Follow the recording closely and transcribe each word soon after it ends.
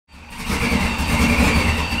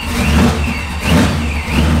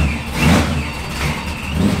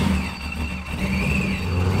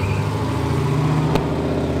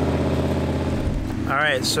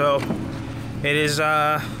Alright, so it is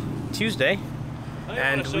Tuesday,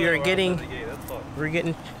 and we're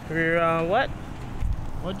what?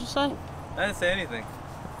 What'd you say? I didn't say anything.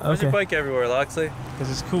 Okay. Why's your bike everywhere, Loxley?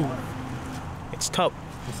 Because it's cool. It's tough.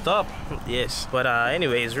 It's tough. Yes, but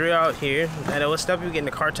anyways, we're out here at What's Up. We're getting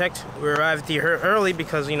the car teched. We arrived here early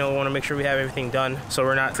because, you know, we want to make sure we have everything done so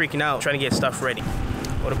we're not freaking out trying to get stuff ready.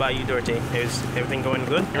 What about you, Duarte? Is everything going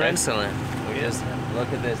good? Excellent. We just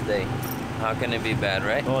look at this day. How can it be bad,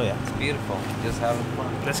 right? Oh yeah. It's beautiful. Just having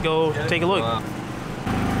fun. Let's go take a look. Wow.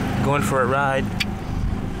 Going for a ride.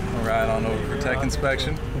 Ride on over for tech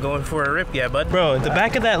inspection. Going for a rip, yeah, bud. Bro, the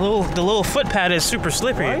back of that little foot pad is super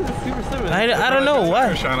slippery. Why is it super slippery? I don't know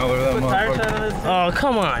why. Shine all over that motherfucker. Oh,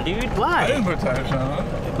 come on, dude. Why? I didn't put tire shine on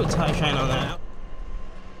it. I put tire shine on that.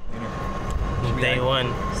 Day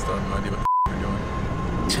one. Still have no idea what the you're doing.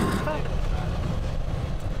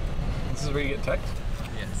 This is where you get teched?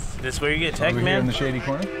 Yes. This is where you get teched, over man? Here in the shady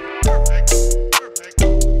corner?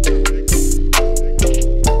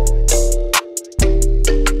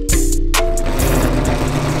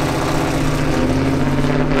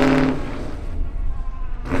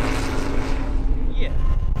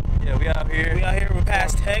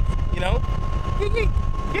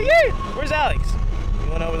 Where's Alex? He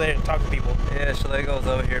went over there to talk to people. Yeah, Schlegel's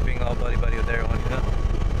over here being all buddy-buddy with everyone, you know?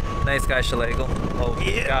 Nice guy, Schlegel. Oh,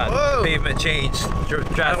 yeah. God. Whoa. Pavement changed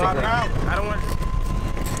drastically. I don't want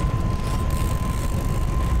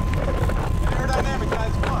Aerodynamic,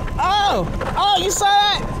 guys, come on. Oh! Oh, you saw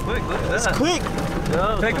that? It's quick, look at that. It's quick.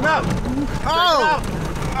 No, take him out. Oh!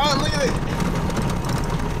 Oh, look at it.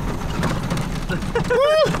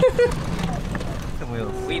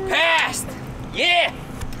 We passed! Yeah!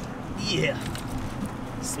 Yeah.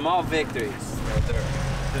 Small victories. Right there.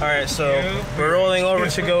 Alright, so we're rolling over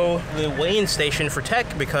to go to the weighing station for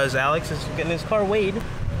tech because Alex is getting his car weighed.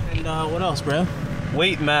 And what else, bro?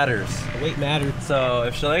 Weight matters. Weight matters. So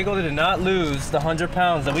if Schlegel did not lose the 100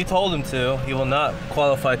 pounds that we told him to, he will not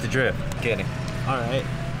qualify to drift. Kidding. Alright.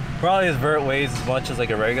 Probably his Vert weighs as much as like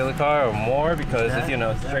a regular car or more because it's, you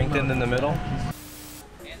know, strengthened in the middle.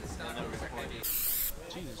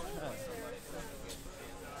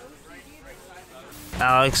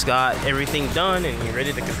 Alex got everything done and he's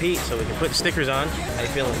ready to compete so we can put stickers on. How you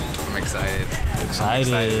feeling? I'm excited.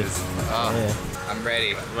 Excited. Oh, yeah. I'm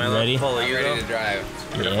ready. Am I ready? Follow I'm you, ready to drive.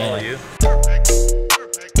 I'm gonna Yeah. follow you.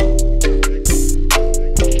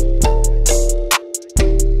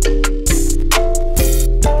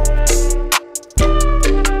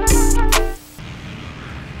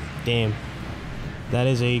 Damn. That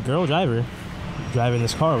is a girl driver driving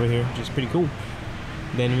this car over here, which is pretty cool.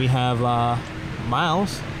 Then we have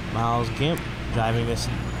Miles Gimp driving this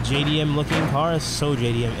JDM looking car. It's so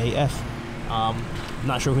JDM AF.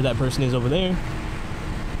 Not sure who that person is over there.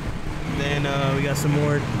 Then we got some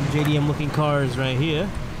more JDM looking cars right here.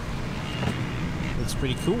 It's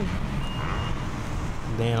pretty cool.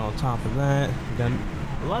 Then on top of that, we got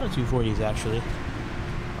a lot of 240s actually.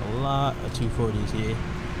 A lot of 240s here.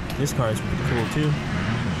 This car is pretty cool too.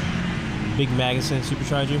 Big Magazine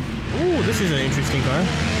supercharger. Ooh, this is an interesting car.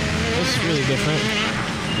 This is really different.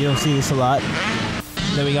 You don't see this a lot.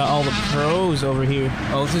 Then we got all the pros over here.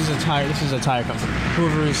 Oh, this is a tire company.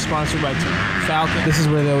 Hoover is sponsored by Falcon. This is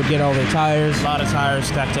where they would get all their tires. A lot of tires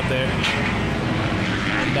stacked up there.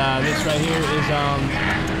 And this right here is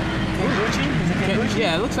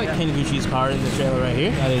yeah, it looks like Ken Gucci's car in the trailer right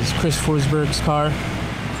here. That is Chris Forsberg's car.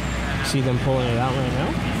 See them pulling it out right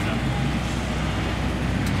now.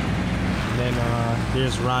 Then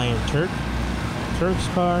there's Ryan Turk's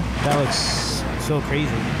car. That looks so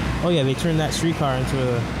crazy. Oh yeah, they turned that street car into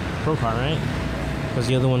a pro car, right? Because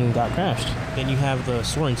the other one got crashed. Then you have the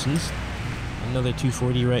Sorensens, another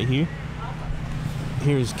 240 right here.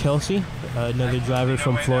 Here's Kelsey, another driver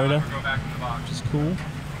from Florida, which is cool.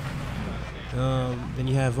 Then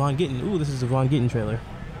you have Von Gittin. Ooh, this is the Von Gittin trailer.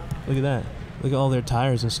 Look at that. Look at all their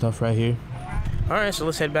tires and stuff right here. Alright, so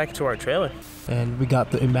let's head back to our trailer. And we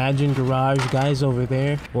got the Imagine Garage guys over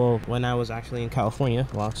there. Well, when I was actually in California,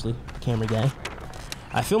 well, actually, camera guy,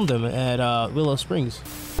 I filmed them at Willow Springs.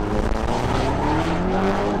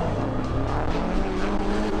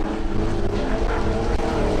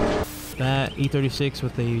 That E36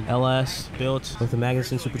 with the LS built with the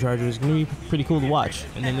Magazine supercharger is gonna be pretty cool to watch.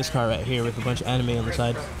 And then this car right here with a bunch of anime on the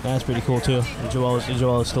side, that's pretty cool too. And Joel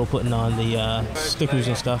is still putting on the stickers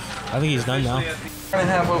and stuff. I think he's done now.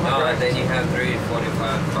 Then you have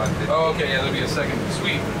 345, 550. Oh, okay, yeah, there'll be a second.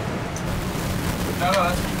 Sweet. No,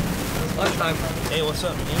 that's lunchtime. Hey, what's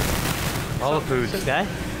up, man? All the food. This guy?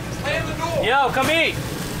 Yo, come eat.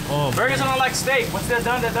 Oh, Burgers don't like steak. What's that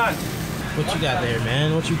done? That done. what you got there,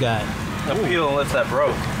 man? What you got? The peel and lift that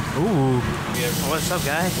broke. Ooh. What's up,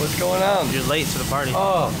 guy? What's going on? You're late to the party.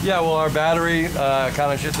 Oh, yeah, well, our battery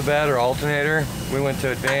kind of shit the bed, our alternator. We went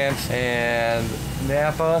to Advance and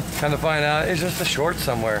Napa. Kind of find out it's just a short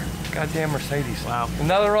somewhere. Goddamn Mercedes. Wow.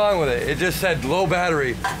 Nothing wrong with it. It just said low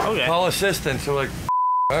like, okay. Call assistance. So like,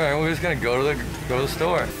 all right, we're just gonna go to the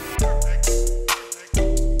store.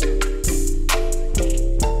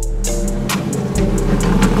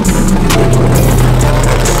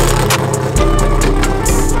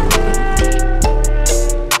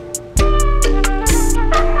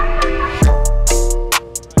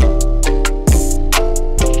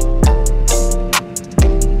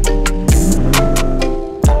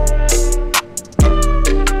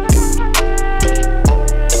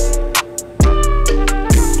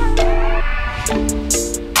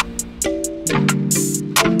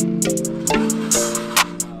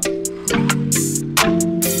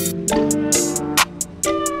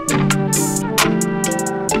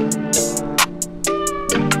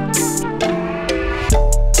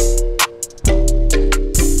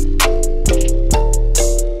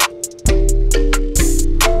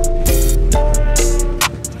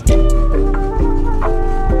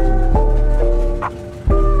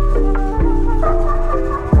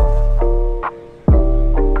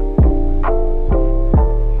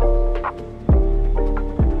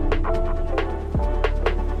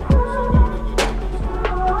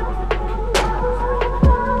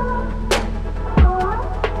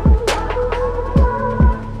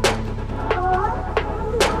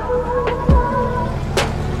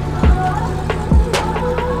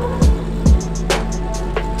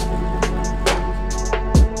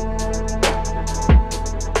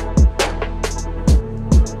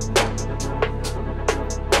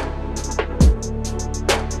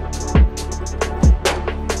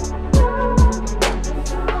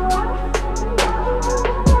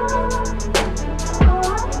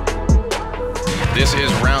 This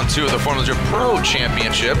is round 2 of the Formula Drift Pro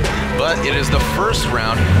Championship, but it is the first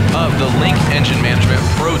round of the Link Engine Management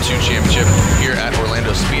Pro 2 Championship here at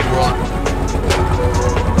Orlando Speed World.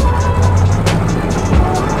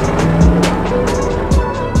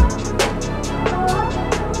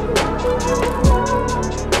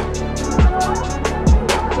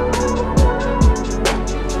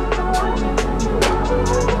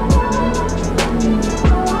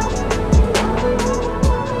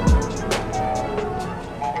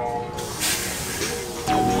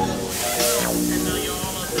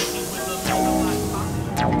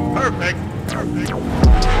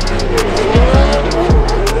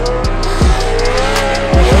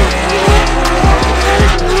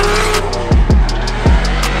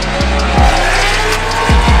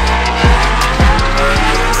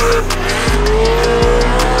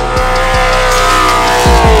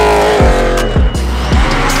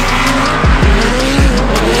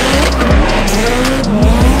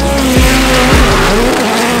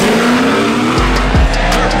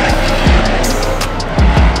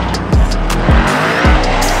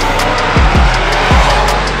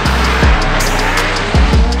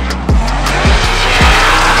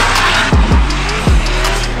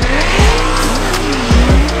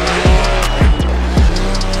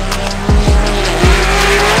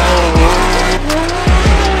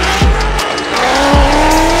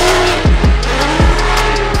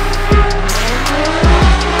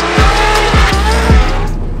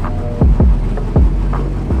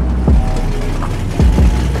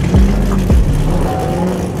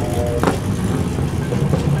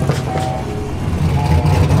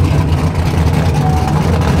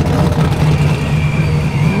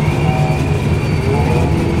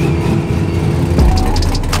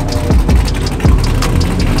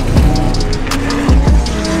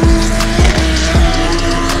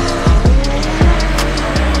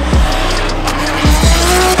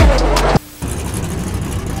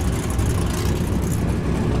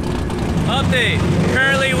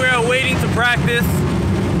 Currently, we're waiting to practice.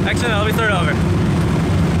 Actually, no, let me start over.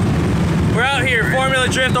 We're out here, Formula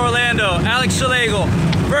Drift Orlando, Alex Schlagel.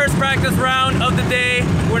 First practice round of the day.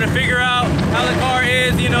 We're gonna figure out how the car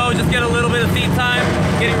is, you know, just get a little bit of seat time,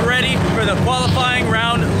 getting ready for the qualifying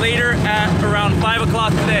round later at around 5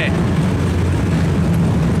 o'clock today.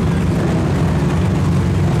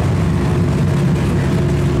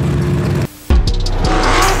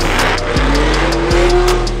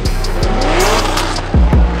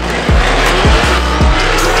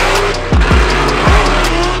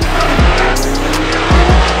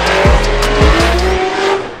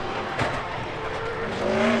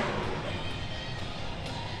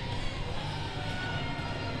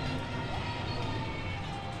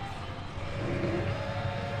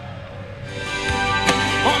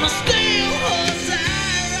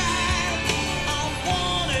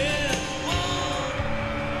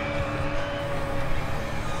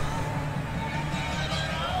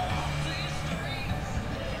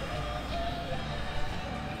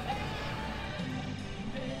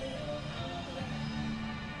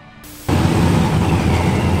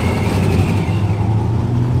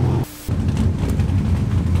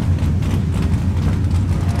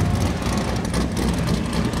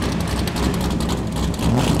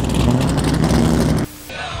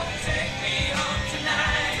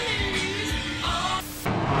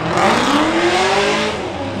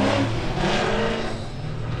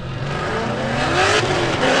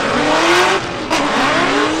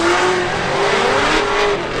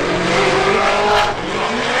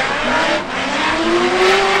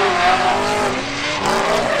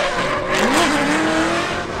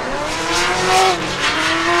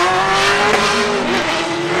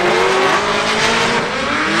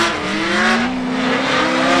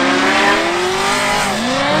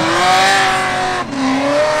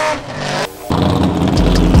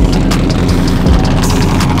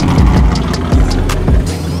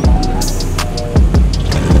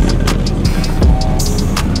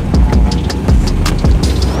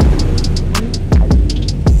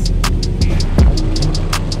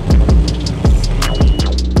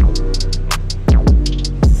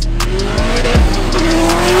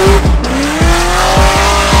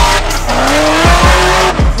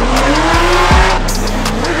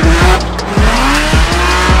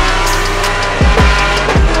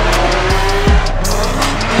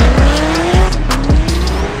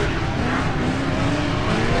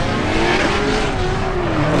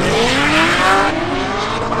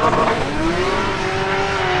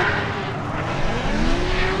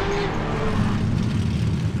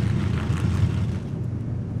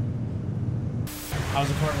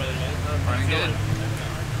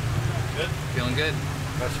 Feeling good.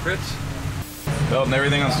 That's Fritz. Belt and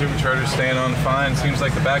everything on supercharger staying on fine. Seems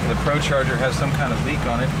like the back of the Pro Charger has some kind of leak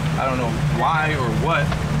on it. I don't know why or what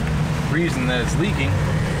reason that it's leaking.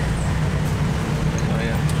 So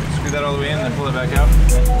yeah, screw that all the way in and then pull it back out.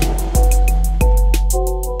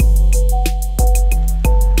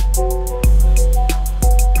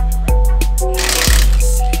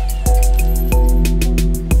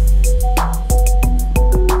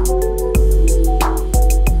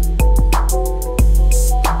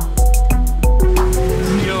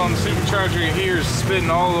 Spitting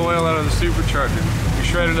all the oil out of the supercharger. We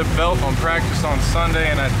shredded a belt on practice on Sunday,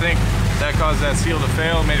 and I think that caused that seal to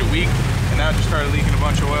fail, made it weak, and now it just started leaking a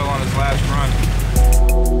bunch of oil on his last run.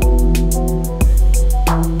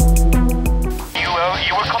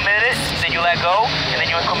 You were committed, then you let go, and then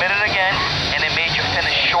you were committed again, and it made you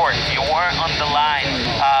finish short. You weren't on the line.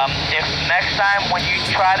 If next time when you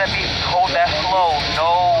try to hold that flow,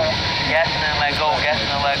 no guessing and let go, guessing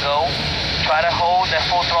and let go. Try to hold that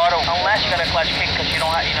full throttle unless you got a clutch kick because you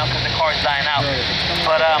don't have, because the car is dying out.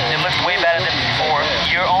 But it looks way better than before.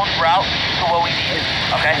 Your own route to what we need.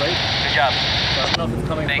 Okay? Good job. I don't know if it's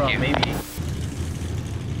coming Thank from you. maybe.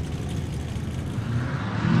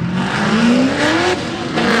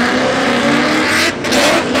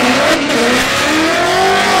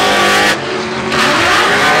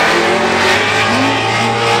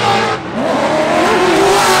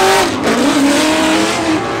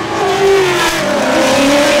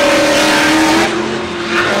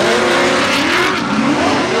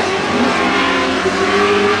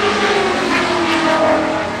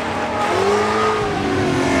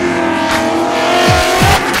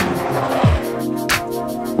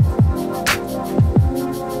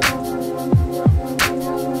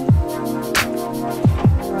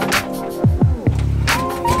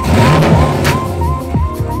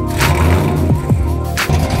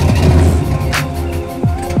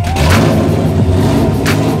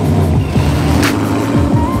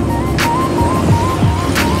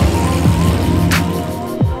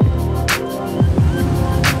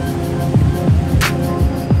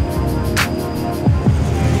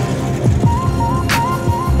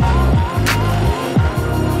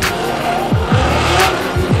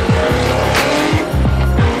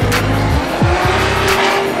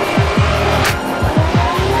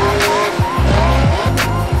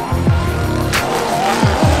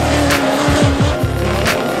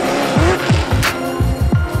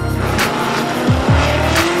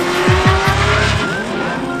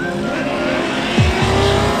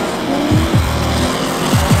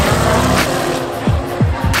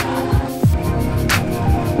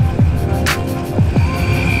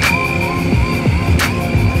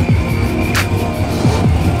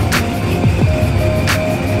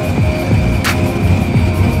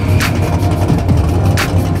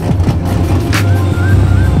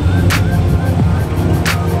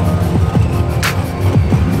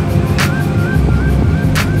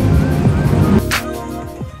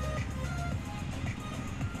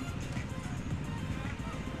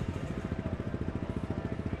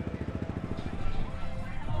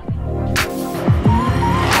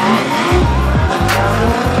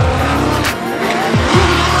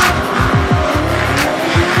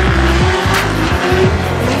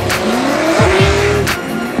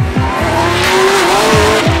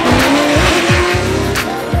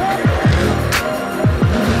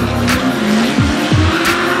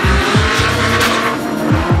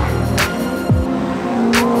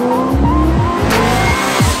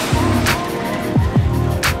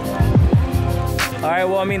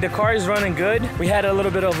 I mean, the car is running good. We had a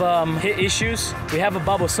little bit of hit issues. We have a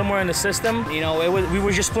bubble somewhere in the system. You know, we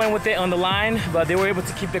were just playing with it on the line, but they were able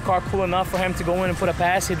to keep the car cool enough for him to go in and put a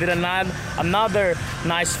pass. He did another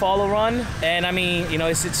nice follow run. And I mean, you know,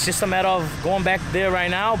 it's just a matter of going back there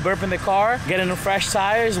right now, burping the car, getting the fresh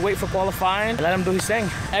tires, wait for qualifying, let him do his thing.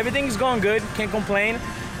 Everything's going good, can't complain.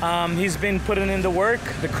 He's been putting in the work.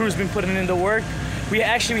 The crew's been putting in the work. We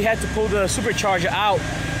had to pull the supercharger out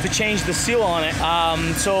to change the seal on it.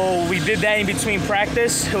 So we did that in between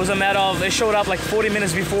practice. It was a matter of, it showed up like 40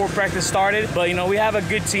 minutes before practice started. But you know, we have a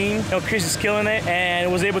good team. You know, Chris is killing it and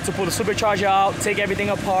was able to pull the supercharger out, take everything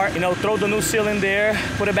apart, you know, throw the new seal in there,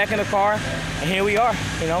 put it back in the car, and here we are,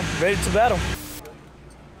 you know, ready to battle.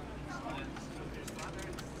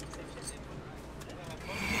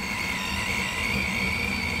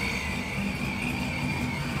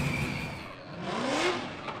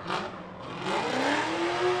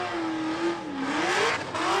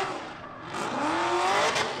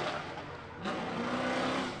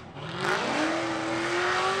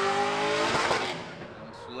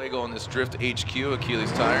 On this Drift HQ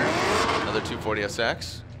Achilles tire, another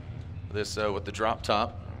 240SX. This with the drop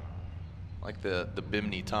top, like the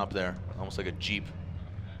Bimini top there, almost like a Jeep.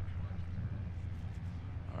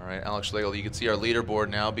 All right, Alex Schlegel, you can see our leaderboard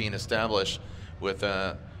now being established with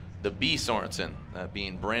the B Sorensen, that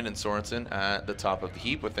being Brandon Sorensen at the top of the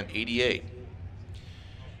heap with an 88.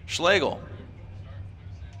 Schlegel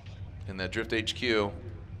in that Drift HQ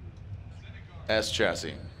S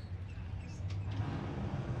chassis.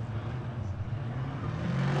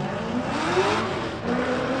 All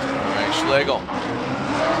right, Schlegel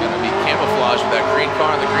is going to be camouflaged with that green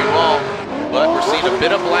car on the green wall, but we're seeing a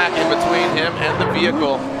bit of black in between him and the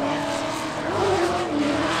vehicle.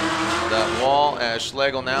 That wall, as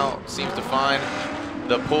Schlegel now seems to find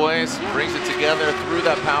the poise, brings it together through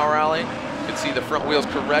that power alley. You can see the front wheels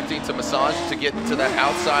correcting to massage to get into that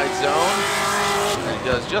outside zone. And he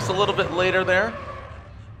does just a little bit later there,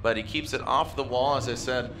 but he keeps it off the wall. As I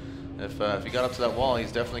said, if he got up to that wall,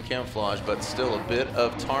 he's definitely camouflaged, but still a bit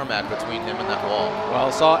of tarmac between him and that wall. Well, I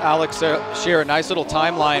saw Alex share a nice little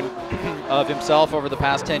timeline of himself over the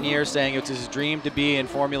past 10 years, saying it's his dream to be in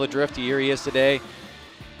Formula Drift. Here he is today,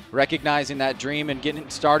 recognizing that dream and getting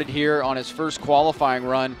started here on his first qualifying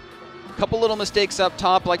run. A couple little mistakes up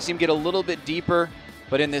top, like to see him get a little bit deeper,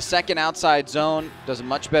 but in this second outside zone, does a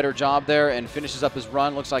much better job there and finishes up his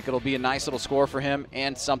run. Looks like it'll be a nice little score for him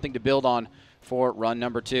and something to build on for run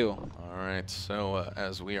number 2. All right, so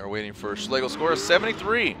as we are waiting for Schlegel's score,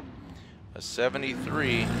 73. A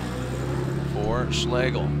 73 for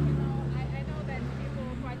Schlegel. I know that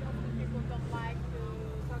quite often people don't like to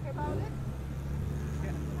talk about it.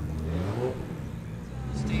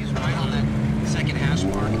 Stays right on that second hash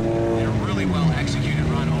mark. And a really well executed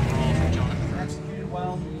run overall from Jonathan. Executed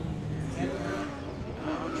well.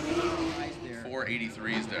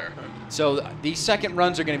 483s there. So these second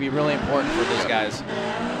runs are going to be really important for these guys.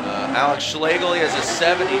 Alex Schlegel, he has a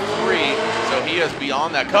 73, so he is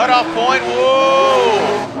beyond that cutoff point. Whoa!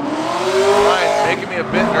 All right, making me a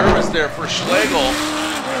bit nervous there for Schlegel.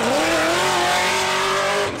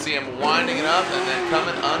 You can see him winding it up and then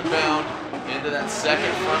coming unbound into that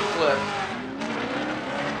second front flip.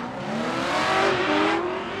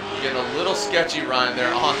 Getting a little sketchy, Ryan,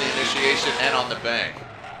 there on the initiation and on the bank.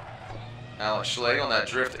 Alex Schlegel on that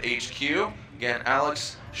Drift HQ. Again,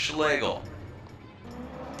 Alex Schlegel.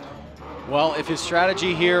 Well, if his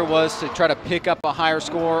strategy here was to try to pick up a higher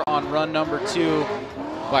score on run number 2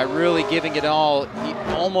 by really giving it all, he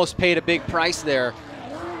almost paid a big price there.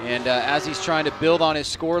 And as he's trying to build on his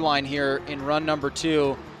score line here in run number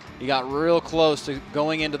 2, he got real close to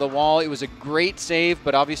going into the wall. It was a great save,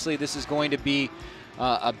 but obviously this is going to be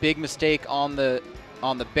a big mistake on the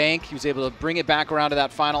bank. He was able to bring it back around to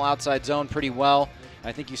that final outside zone pretty well.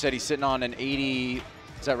 I think you said he's sitting on an 80.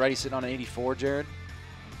 Is that right? He's sitting on an 84, Jared?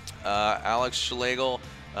 Alex Schlegel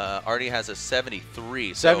already has a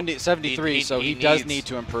 73. 73, so he does need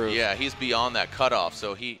to improve. Yeah, he's beyond that cutoff,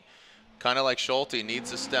 so he, kind of like Schulte, needs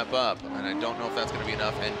to step up, and I don't know if that's going to be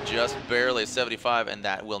enough, and just barely 75, and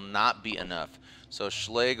that will not be enough. So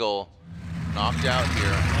Schlegel knocked out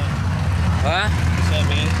here. What? What's up,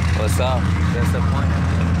 man? What's up? That's the point.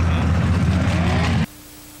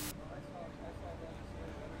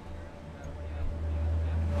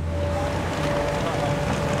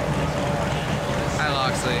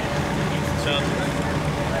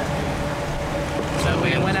 So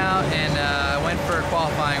we went out and went for a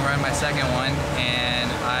qualifying run, my second one,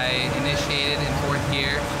 and I initiated in 4th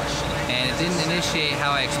gear, and it didn't initiate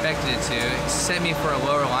how I expected it to. It set me for a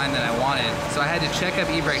lower line than I wanted, so I had to check up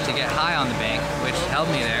e-brake to get high on the bank, which held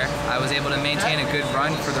me there. I was able to maintain a good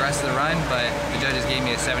run for the rest of the run, but the judges gave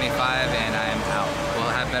me a 75, and I'm out.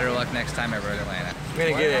 We'll have better luck next time at Road Atlanta.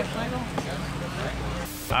 We're gonna get it.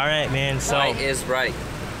 All right, man. So Right is right.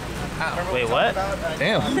 wait, what?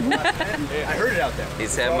 Damn. I heard it out there. He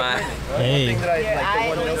said my. Hey.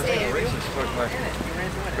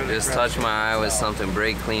 Just touch my eye with something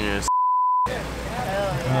brake cleaner.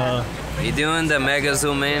 You doing the mega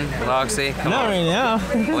zoom in, Loxy? Come Not on. right now.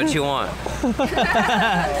 What you want?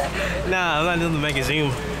 Nah, I'm not doing the mega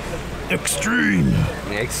zoom. Extreme.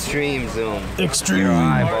 Extreme zoom. Extreme. Your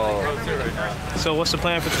eyeball. So what's the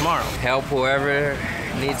plan for tomorrow? Help whoever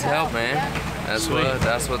needs help, man. That's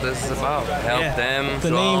what this is about. Help them.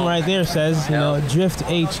 The name right there says, you know, Drift HQ.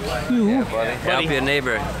 Yeah, buddy. Help your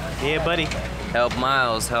neighbor. Yeah, buddy. Help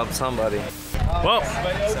Miles. Help somebody. Well,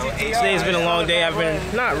 today's been a long day. I've been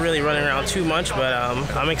not really running around too much, but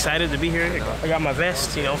I'm excited to be here. I got my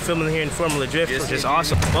vest, you know, filming here in Formula Drift, which is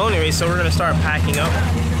awesome. Well, anyway, so we're gonna start packing up,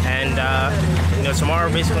 and you know, tomorrow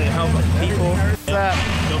basically gonna help people. What's up?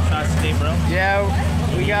 Dope shots today, bro. Yeah,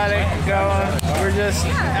 we got it going. We're just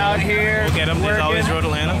out here. We'll get them. There's always Road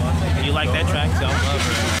Atlanta. You like that track, so.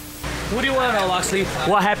 What do you want to know, Loxley?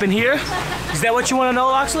 What happened here? Is that what you want to know,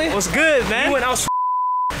 Loxley? What's good, man?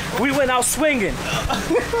 We went out swinging.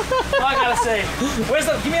 All I gotta say.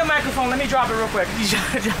 Give me a microphone. Let me drop it real quick. You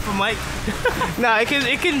drop a mic? No, it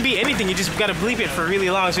can be anything. You just gotta bleep it for really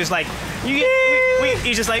long. So it's like you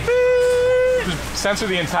just like. Just censor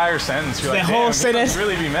the entire sentence. You're The like, whole damn, sentence?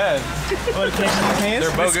 Really be mad. Oh, the camera's hands?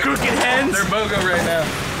 They're bogo. Crooked hands? They're bogo right now.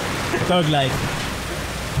 Thug life.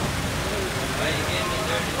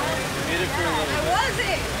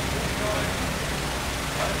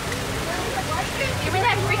 Give me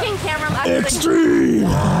that freaking camera. Extreme!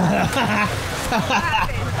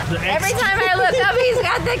 Every time I look up, he's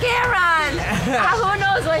got the camera on. Who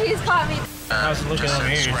knows what he's caught me. I was looking over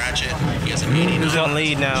here. Scratch it. He has a meeting. Who's on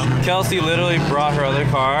lead now? Kelsey literally brought her other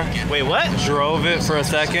car. Wait, what? Drove it for a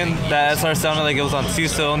second. That SR sounded like it was on 2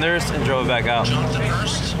 cylinders and drove it back out.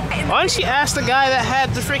 Why didn't she ask the guy that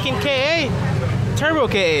had the freaking KA? Turbo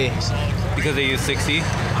KA? Because they use 60.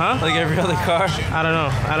 Huh? Like every other car. I don't know.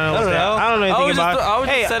 I don't know I anything about it. I would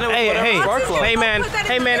just send it with whatever spark plug.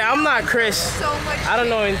 Hey man, I'm not Chris. I don't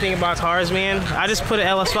know anything about cars, man. I just put an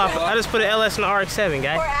LS swap. I just put an LS in the RX-7,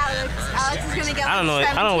 guy. Poor Alex. Alex is gonna get I don't know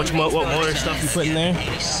what motor stuff you put in there.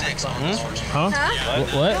 Huh?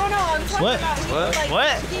 What? No, I'm talking about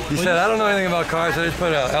What? He said, I don't know anything about cars. I just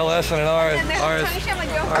put an LS and an RS7,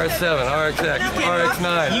 RXX,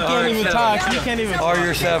 RX9, You can't even talk. You can't even talk.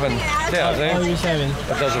 RU7. Yeah, see? RU7.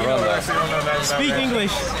 That doesn't run though. Speak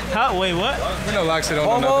English. Huh? Wait, what? You know, Loxley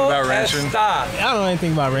don't know nothing about wrenching. I don't know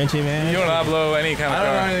anything about wrenching, man. You don't hablo any kind of car. I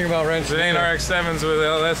don't know anything about wrenching. It ain't RX-7s with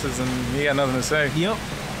LSs, and you got nothing to say. Yep.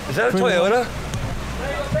 Is that a Toyota?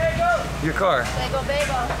 Your car. Bagel,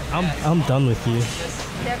 bagel. I'm done with you.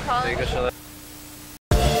 They're calling.